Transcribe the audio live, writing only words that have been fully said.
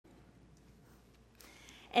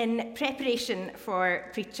In preparation for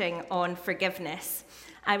preaching on forgiveness,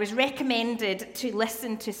 I was recommended to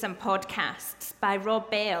listen to some podcasts by Rob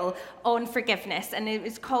Bell on forgiveness, and it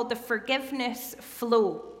was called The Forgiveness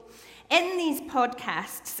Flow. In these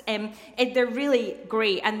podcasts, they're really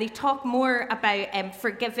great, and they talk more about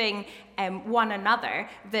forgiving one another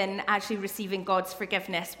than actually receiving God's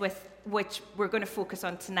forgiveness, with which we're going to focus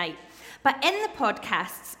on tonight. But in the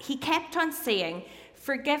podcasts, he kept on saying,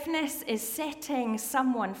 forgiveness is setting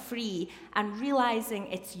someone free and realizing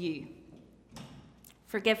it's you.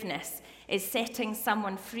 Forgiveness is setting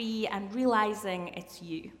someone free and realizing it's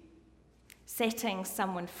you. Setting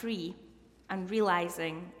someone free and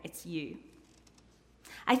realizing it's you.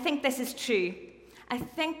 I think this is true. I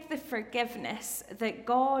think the forgiveness that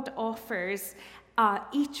God offers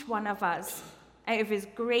each one of us out of his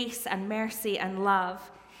grace and mercy and love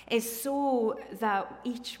is so that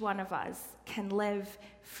each one of us can live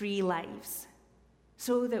free lives,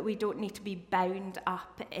 so that we don't need to be bound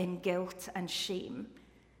up in guilt and shame,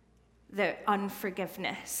 the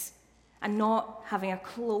unforgiveness, and not having a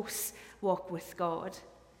close walk with God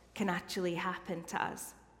can actually happen to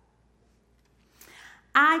us.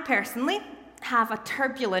 I personally have a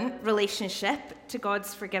turbulent relationship to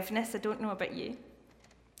God's forgiveness. I don't know about you.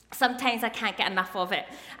 Sometimes I can't get enough of it.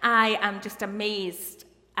 I am just amazed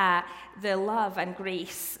at the love and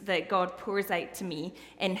grace that God pours out to me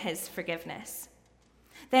in his forgiveness.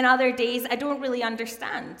 Then other days, I don't really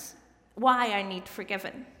understand why I need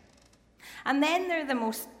forgiven. And then there are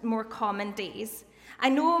the more common days. I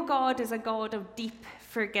know God is a God of deep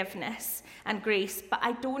forgiveness and grace, but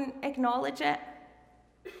I don't acknowledge it.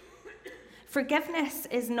 Forgiveness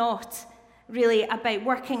is not really about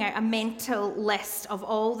working out a mental list of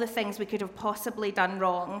all the things we could have possibly done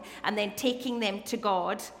wrong and then taking them to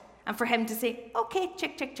God and for him to say, okay,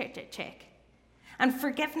 check, check, check, check, check. And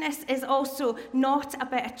forgiveness is also not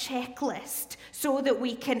about a checklist so that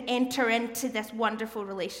we can enter into this wonderful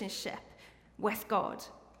relationship with God.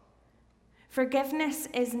 Forgiveness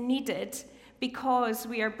is needed because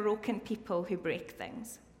we are broken people who break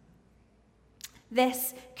things.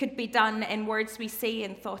 This could be done in words we say,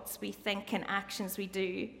 in thoughts we think, and actions we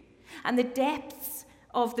do. And the depths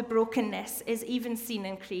of the brokenness is even seen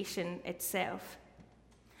in creation itself.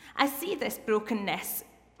 I see this brokenness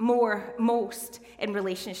most in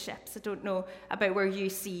relationships. I don't know about where you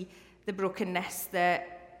see the brokenness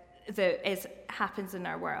that happens in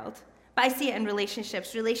our world. But I see it in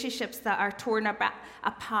relationships that are torn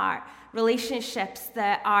apart, relationships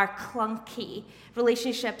that are clunky,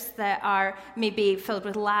 relationships that are maybe filled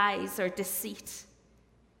with lies or deceit.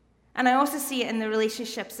 And I also see it in the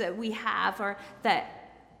relationships that we have, or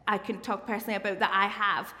that I can talk personally about, that I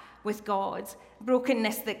have with God,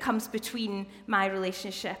 brokenness that comes between my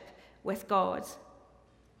relationship with God.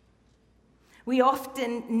 We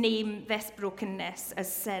often name this brokenness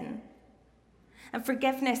as sin. And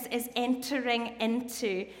forgiveness is entering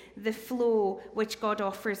into the flow which God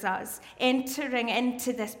offers us, entering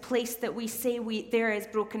into this place that we say there is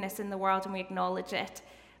brokenness in the world and we acknowledge it,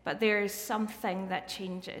 but there is something that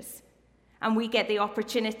changes. And we get the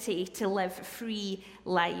opportunity to live free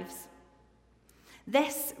lives.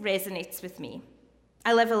 This resonates with me.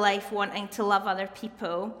 I live a life wanting to love other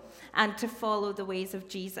people and to follow the ways of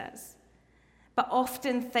Jesus. But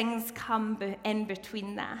often things come in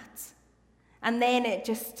between that. And then it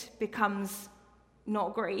just becomes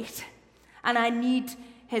not great. And I need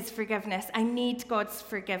his forgiveness. I need God's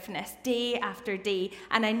forgiveness day after day.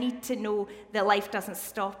 And I need to know that life doesn't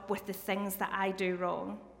stop with the things that I do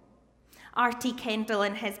wrong. R.T. Kendall,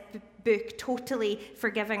 in his book, Totally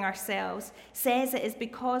Forgiving Ourselves, says it is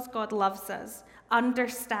because God loves us,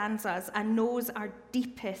 understands us, and knows our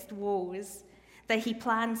deepest woes that he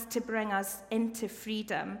plans to bring us into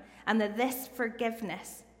freedom, and that this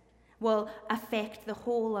forgiveness will affect the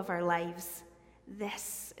whole of our lives.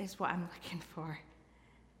 This is what I'm looking for.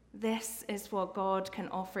 This is what God can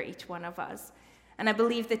offer each one of us. And I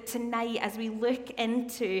believe that tonight, as we look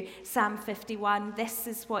into Psalm 51, this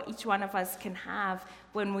is what each one of us can have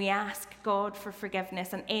when we ask God for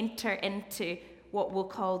forgiveness and enter into what we'll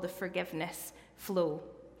call the forgiveness flow.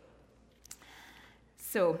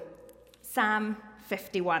 So, Psalm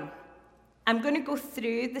 51. I'm going to go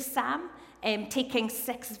through the psalm, taking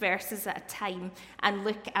 6 verses at a time and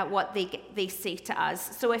look at what they say to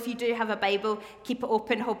us. So if you do have a Bible, keep it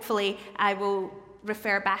open. Hopefully I will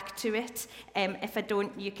refer back to it. If I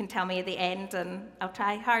don't, you can tell me at the end and I'll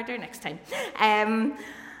try harder next time.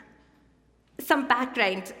 Some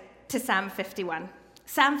background to Psalm 51.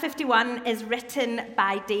 Psalm 51 is written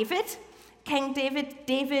by David. King David,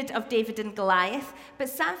 David of David and Goliath, but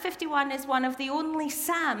Psalm 51 is one of the only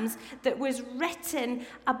psalms that was written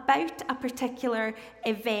about a particular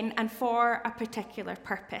event and for a particular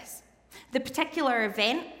purpose. The particular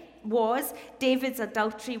event was David's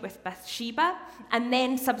adultery with Bathsheba, and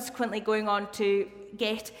then subsequently going on to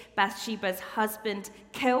get Bathsheba's husband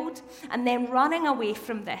killed, and then running away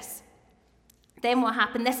from this. Then what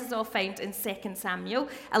happened, this is all found in 2 Samuel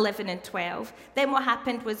 11 and 12. Then what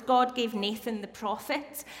happened was God gave Nathan the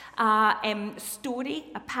prophet a story,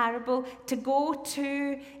 a parable, to go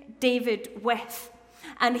to David with.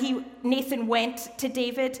 And Nathan went to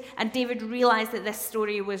David, and David realized that this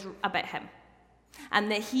story was about him.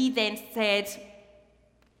 And that he then said,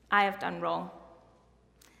 I have done wrong.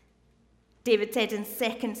 David said in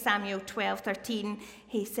 2 Samuel 12:13,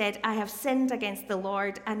 he said, I have sinned against the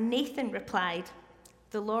Lord. And Nathan replied,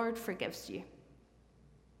 the Lord forgives you.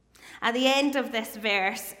 At the end of this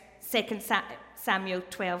verse, 2 Samuel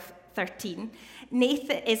 12:13,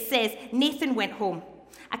 it says, Nathan went home.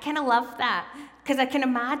 I kind of love that, because I can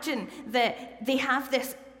imagine that they have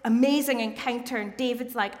this amazing encounter, and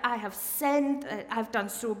David's like, I have sinned, I've done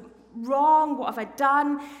so wrong, what have I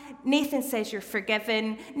done? Nathan says, you're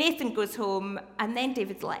forgiven. Nathan goes home, and then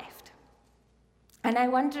David's left. And I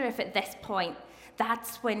wonder if at this point,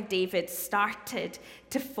 that's when David started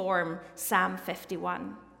to form Psalm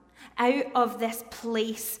 51. Out of this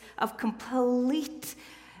place of complete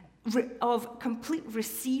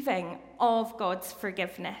receiving of God's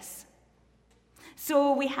forgiveness.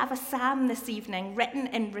 So we have a psalm this evening written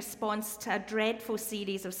in response to a dreadful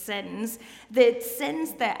series of sins. The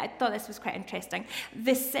sins that, I thought this was quite interesting,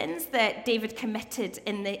 the sins that David committed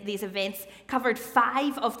in these events covered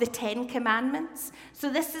 5 of the 10 commandments.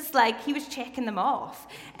 So this is like, he was checking them off.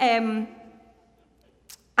 And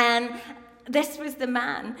this was the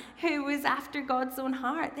man who was after God's own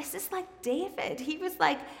heart. This is like David. He was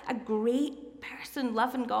like a great person,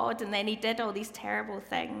 loving God, and then he did all these terrible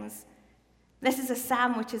things. This is a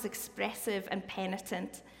psalm which is expressive and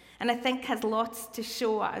penitent, and I think has lots to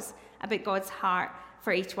show us about God's heart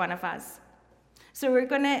for each one of us. So we're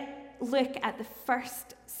going to look at the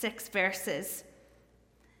first 6 verses.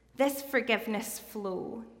 This forgiveness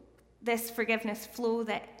flow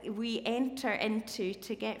that we enter into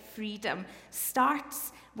to get freedom,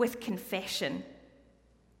 starts with confession.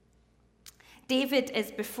 David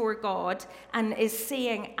is before God and is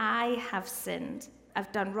saying, I have sinned.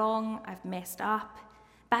 I've done wrong, I've messed up.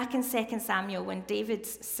 Back in 2 Samuel, when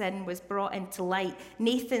David's sin was brought into light,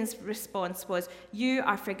 Nathan's response was, you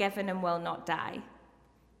are forgiven and will not die.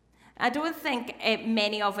 I don't think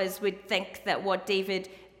many of us would think that what David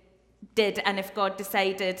did, and if God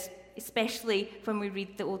decided, especially when we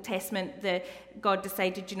read the Old Testament, that God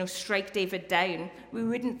decided, strike David down, we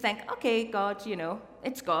wouldn't think, okay, God,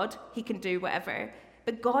 it's God, he can do whatever.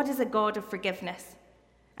 But God is a God of forgiveness.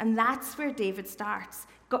 And that's where David starts.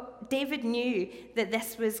 David knew that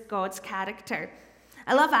this was God's character.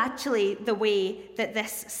 I love actually the way that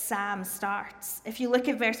this psalm starts. If you look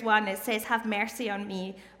at verse 1, it says, have mercy on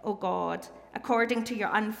me, O God, according to your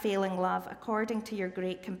unfailing love, according to your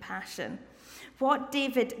great compassion. What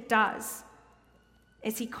David does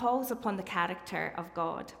is he calls upon the character of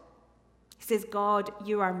God. He says, God,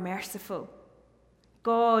 you are merciful.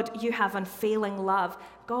 God, you have unfailing love.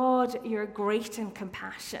 God, you're great in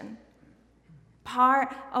compassion.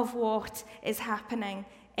 Part of what is happening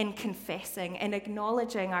in confessing, in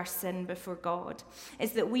acknowledging our sin before God,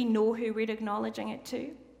 is that we know who we're acknowledging it to.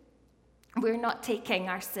 We're not taking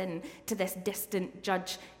our sin to this distant,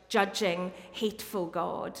 judging, hateful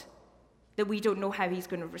God that we don't know how he's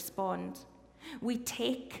going to respond. We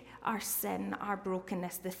take our sin, our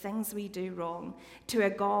brokenness, the things we do wrong, to a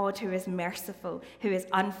God who is merciful, who is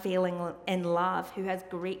unfailing in love, who has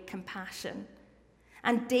great compassion.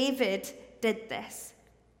 And David did this.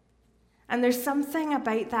 And there's something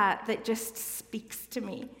about that just speaks to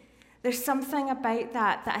me. There's something about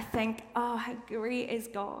that I think, oh, how great is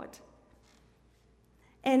God.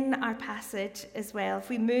 In our passage as well, if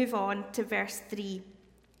we move on to verse 3,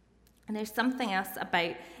 and there's something else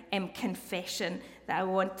about confession that I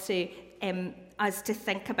want us to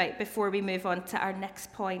think about before we move on to our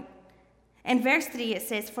next point. In verse 3 it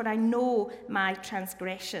says, for I know my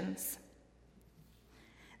transgressions.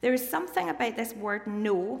 There is something about this word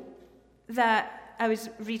know that I was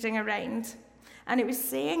reading around, and it was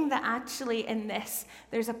saying that actually in this,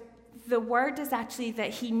 the word is actually that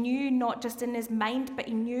he knew not just in his mind, but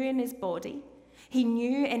he knew in his body. He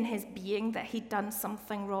knew in his being that he'd done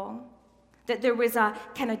something wrong, that there was a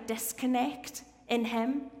kind of disconnect in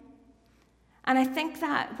him. And I think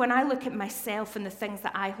that when I look at myself and the things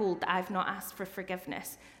that I hold that I've not asked for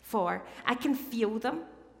forgiveness for, I can feel them.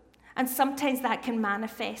 And sometimes that can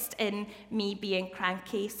manifest in me being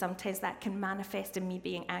cranky. Sometimes that can manifest in me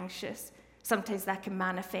being anxious. Sometimes that can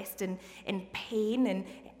manifest in pain and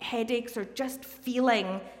headaches or just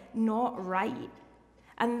feeling not right.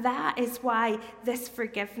 And that is why this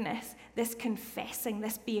forgiveness, this confessing,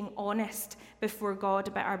 this being honest before God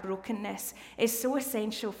about our brokenness is so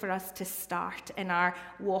essential for us to start in our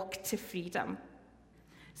walk to freedom.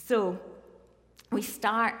 So we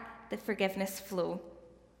start the forgiveness flow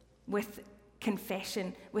with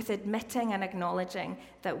confession, with admitting and acknowledging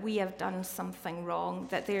that we have done something wrong,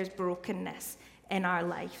 that there's brokenness in our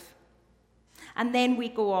life. And then we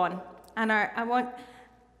go on, and I want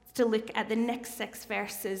to look at the next 6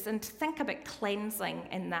 verses and to think about cleansing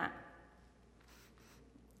in that.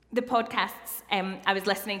 The podcasts I was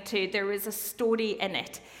listening to, there was a story in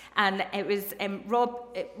it, and it was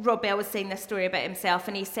Rob Bell was saying this story about himself,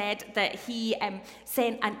 and he said that he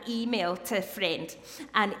sent an email to a friend,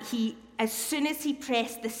 and as soon as he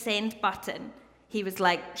pressed the send button, he was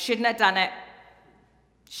like, shouldn't have done it,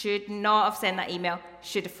 should not have sent that email,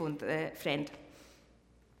 should have phoned the friend.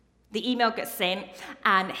 The email got sent,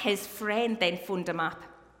 and his friend then phoned him up.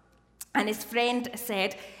 And his friend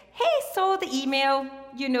said, hey, saw the email,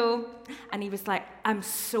 And he was like, I'm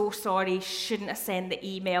so sorry, shouldn't have sent the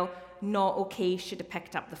email, not okay, should have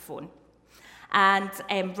picked up the phone. And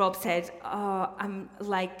Rob said, I'm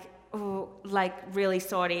really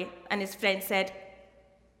sorry. And his friend said,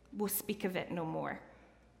 we'll speak of it no more.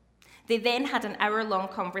 They then had an hour-long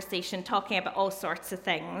conversation talking about all sorts of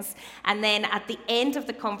things. And then at the end of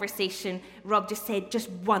the conversation, Rob just said just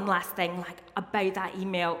one last thing, about that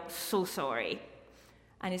email, so sorry.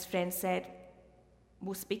 And his friend said,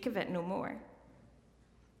 we'll speak of it no more.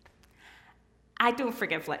 I don't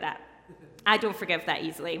forgive like that. I don't forgive that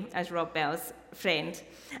easily, as Rob Bell's friend.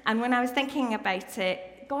 And when I was thinking about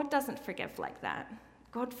it, God doesn't forgive like that.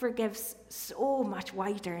 God forgives so much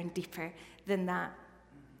wider and deeper than that.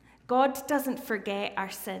 God doesn't forget our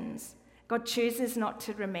sins. God chooses not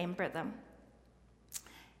to remember them.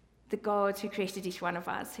 The God who created each one of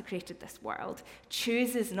us, who created this world,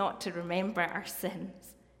 chooses not to remember our sins.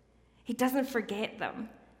 He doesn't forget them.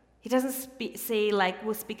 He doesn't say,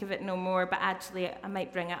 we'll speak of it no more, but actually I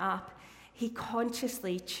might bring it up. He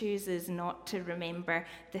consciously chooses not to remember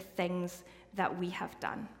the things that we have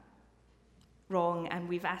done wrong and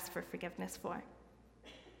we've asked for forgiveness for.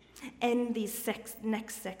 In these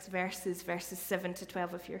next 6 verses 7 to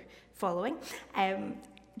 12, if you're following,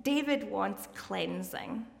 David wants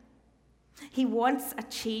cleansing. He wants a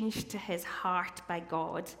change to his heart by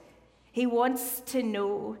God. He wants to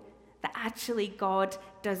know that actually God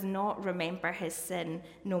does not remember his sin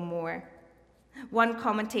no more. One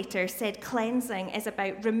commentator said cleansing is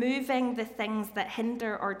about removing the things that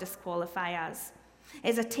hinder or disqualify us.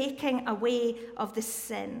 It's a taking away of the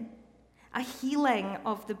sin, a healing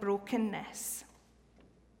of the brokenness.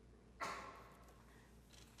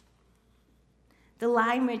 The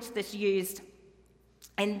language that's used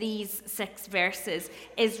in these 6 verses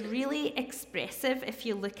is really expressive if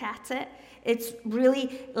you look at it. It's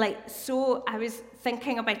really I was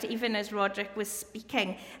thinking about it even as Roderick was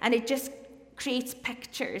speaking, and it just creates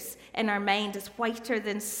pictures in our mind as whiter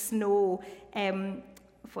than snow.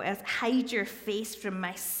 Hide your face from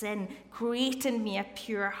my sin, create in me a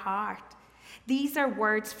pure heart. These are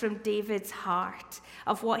words from David's heart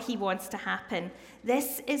of what he wants to happen.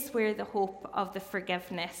 This is where the hope of the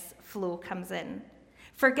forgiveness flow comes in.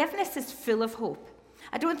 Forgiveness is full of hope.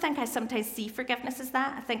 I don't think I sometimes see forgiveness as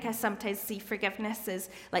that. I think I sometimes see forgiveness as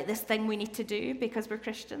this thing we need to do because we're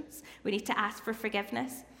Christians. We need to ask for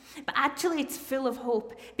forgiveness. But actually it's full of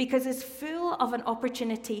hope because it's full of an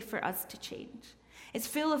opportunity for us to change. It's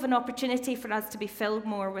full of an opportunity for us to be filled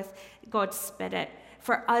more with God's Spirit,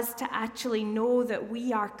 for us to actually know that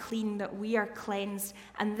we are clean, that we are cleansed,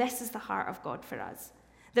 and this is the heart of God for us.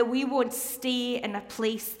 That we won't stay in a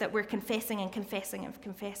place that we're confessing and confessing and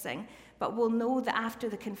confessing, but we'll know that after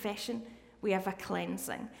the confession, we have a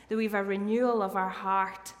cleansing, that we have a renewal of our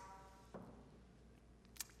heart.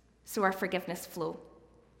 So our forgiveness flow.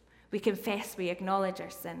 We confess, we acknowledge our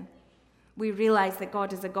sin. We realize that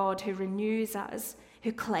God is a God who renews us,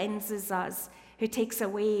 who cleanses us, who takes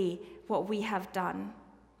away what we have done.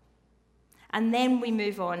 And then we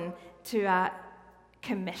move on to a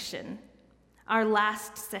commission, our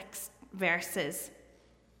last 6 verses.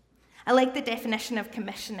 I like the definition of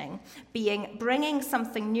commissioning being bringing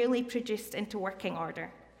something newly produced into working order,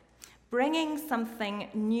 bringing something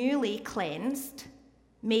newly cleansed,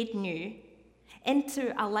 made new,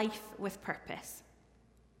 into a life with purpose.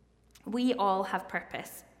 We all have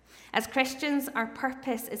purpose. As Christians, our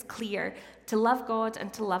purpose is clear: to love God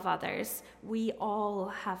and to love others. We all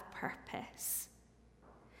have purpose.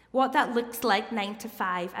 What that looks like 9 to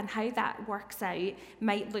 5 and how that works out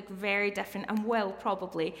might look very different, and will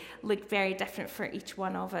probably look very different for each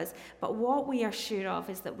one of us. But what we are sure of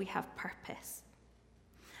is that we have purpose.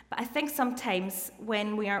 But I think sometimes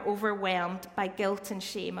when we are overwhelmed by guilt and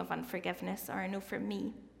shame of unforgiveness, or I know for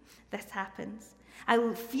me, this happens, I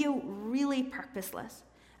will feel really purposeless.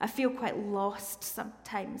 I feel quite lost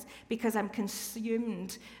sometimes because I'm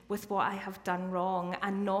consumed with what I have done wrong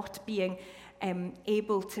and not being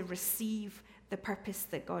able to receive the purpose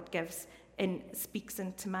that God gives and speaks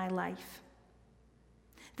into my life.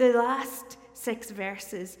 The last 6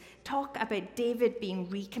 verses talk about David being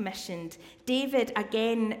recommissioned. David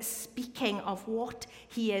again speaking of what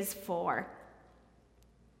he is for.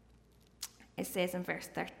 It says in verse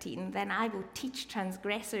 13, "Then I will teach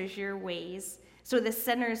transgressors your ways, so the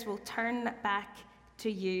sinners will turn back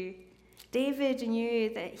to you." David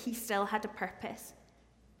knew that he still had a purpose.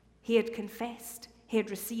 He had confessed. He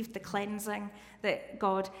had received the cleansing that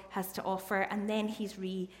God has to offer, and then he's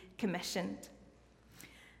recommissioned.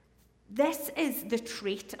 This is the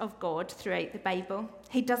trait of God throughout the Bible.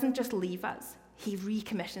 He doesn't just leave us. He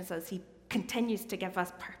recommissions us. He continues to give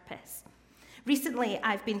us purpose. Recently,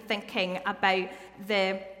 I've been thinking about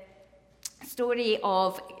the story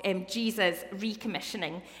of Jesus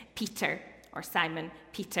recommissioning Peter, or Simon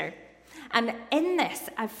Peter. And in this,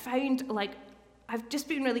 I've just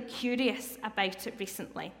been really curious about it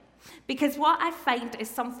recently. Because what I find is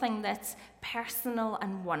something that's personal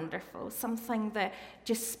and wonderful, something that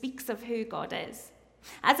just speaks of who God is.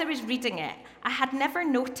 As I was reading it, I had never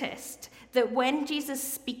noticed that when Jesus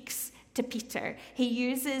speaks to Peter, he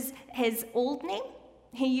uses his old name.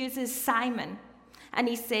 He uses Simon. And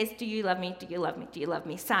he says, "Do you love me? Do you love me? Do you love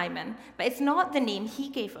me, Simon?" But it's not the name he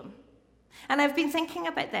gave him. And I've been thinking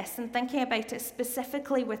about this and thinking about it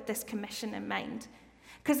specifically with this commission in mind.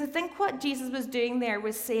 Because I think what Jesus was doing there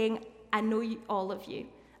was saying, "I know you, all of you.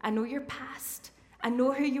 I know your past. I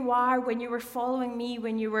know who you are when you were following me,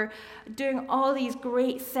 when you were doing all these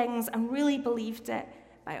great things and really believed it.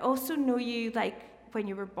 But I also know you like when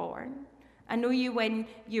you were born. I know you when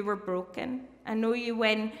you were broken. I know you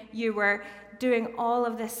when you were doing all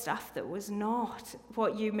of this stuff that was not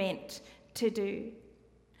what you meant to do."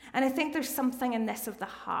 And I think there's something in this of the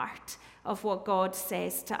heart of what God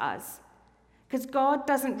says to us. Because God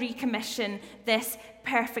doesn't recommission this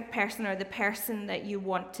perfect person or the person that you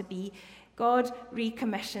want to be. God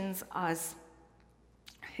recommissions us,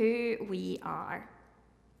 who we are.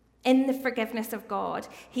 In the forgiveness of God,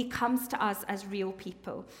 he comes to us as real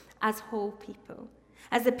people, as whole people,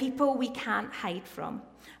 as the people we can't hide from,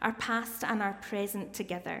 our past and our present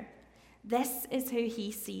together. This is who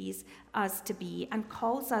he sees us to be and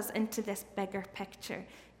calls us into this bigger picture,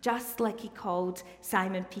 just like he called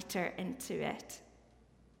Simon Peter into it.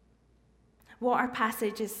 What our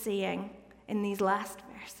passage is saying in these last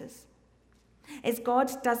verses is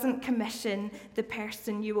God doesn't commission the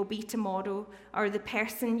person you will be tomorrow, or the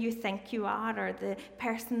person you think you are, or the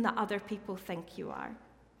person that other people think you are.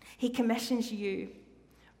 He commissions you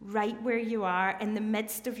right where you are in the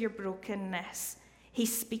midst of your brokenness. He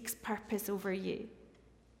speaks purpose over you.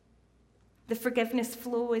 The forgiveness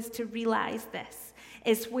flow is to realize this,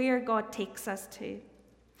 is where God takes us to.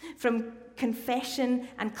 From confession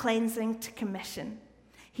and cleansing to commission.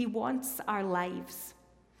 He wants our lives.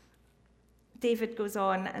 David goes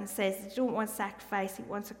on and says, he don't want sacrifice, he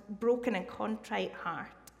wants a broken and contrite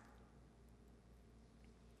heart.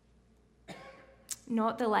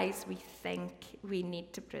 Not the lives we think we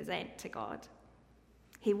need to present to God.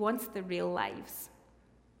 He wants the real lives,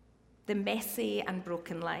 the messy and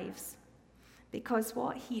broken lives. Because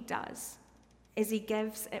what he does is he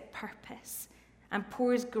gives it purpose and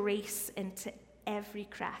pours grace into every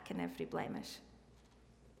crack and every blemish.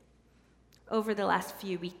 Over the last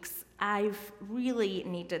few weeks, I've really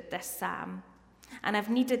needed this psalm, and I've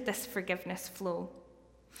needed this forgiveness flow.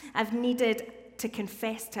 I've needed to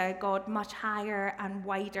confess to a God much higher and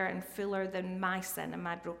wider and fuller than my sin and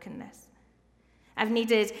my brokenness. I've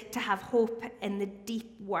needed to have hope in the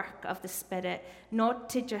deep work of the Spirit, not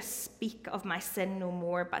to just speak of my sin no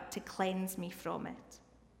more, but to cleanse me from it.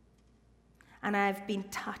 And I've been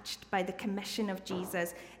touched by the commission of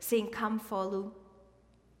Jesus, saying, "Come follow.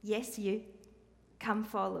 Yes, you. Come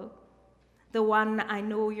follow. The one I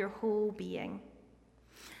know your whole being."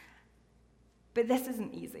 But this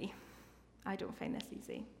isn't easy. I don't find this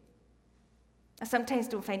easy. I sometimes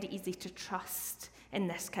don't find it easy to trust in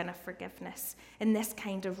this kind of forgiveness, in this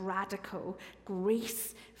kind of radical,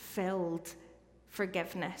 grace-filled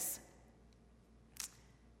forgiveness,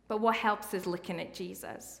 But what helps is looking at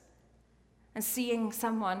Jesus and seeing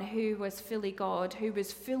someone who was fully God, who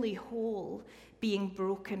was fully whole, being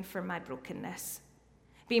broken for my brokenness,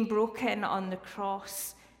 being broken on the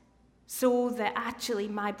cross so that actually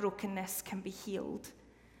my brokenness can be healed,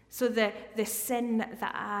 so that the sin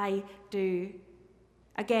that I do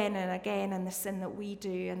again and again, and the sin that we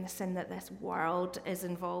do, and the sin that this world is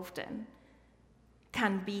involved in,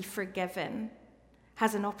 can be forgiven,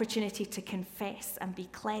 has an opportunity to confess and be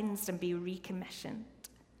cleansed and be recommissioned.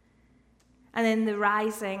 And in the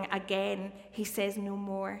rising again, he says no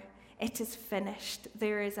more. It is finished.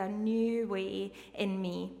 There is a new way in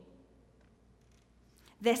me.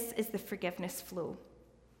 This is the forgiveness flow.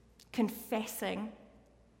 Confessing,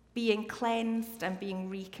 being cleansed and being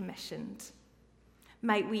recommissioned.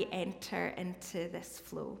 Might we enter into this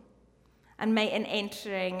flow? And might in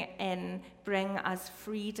entering in bring us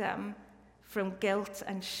freedom from guilt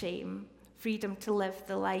and shame, freedom to live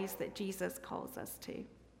the lives that Jesus calls us to.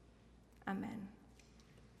 Amen.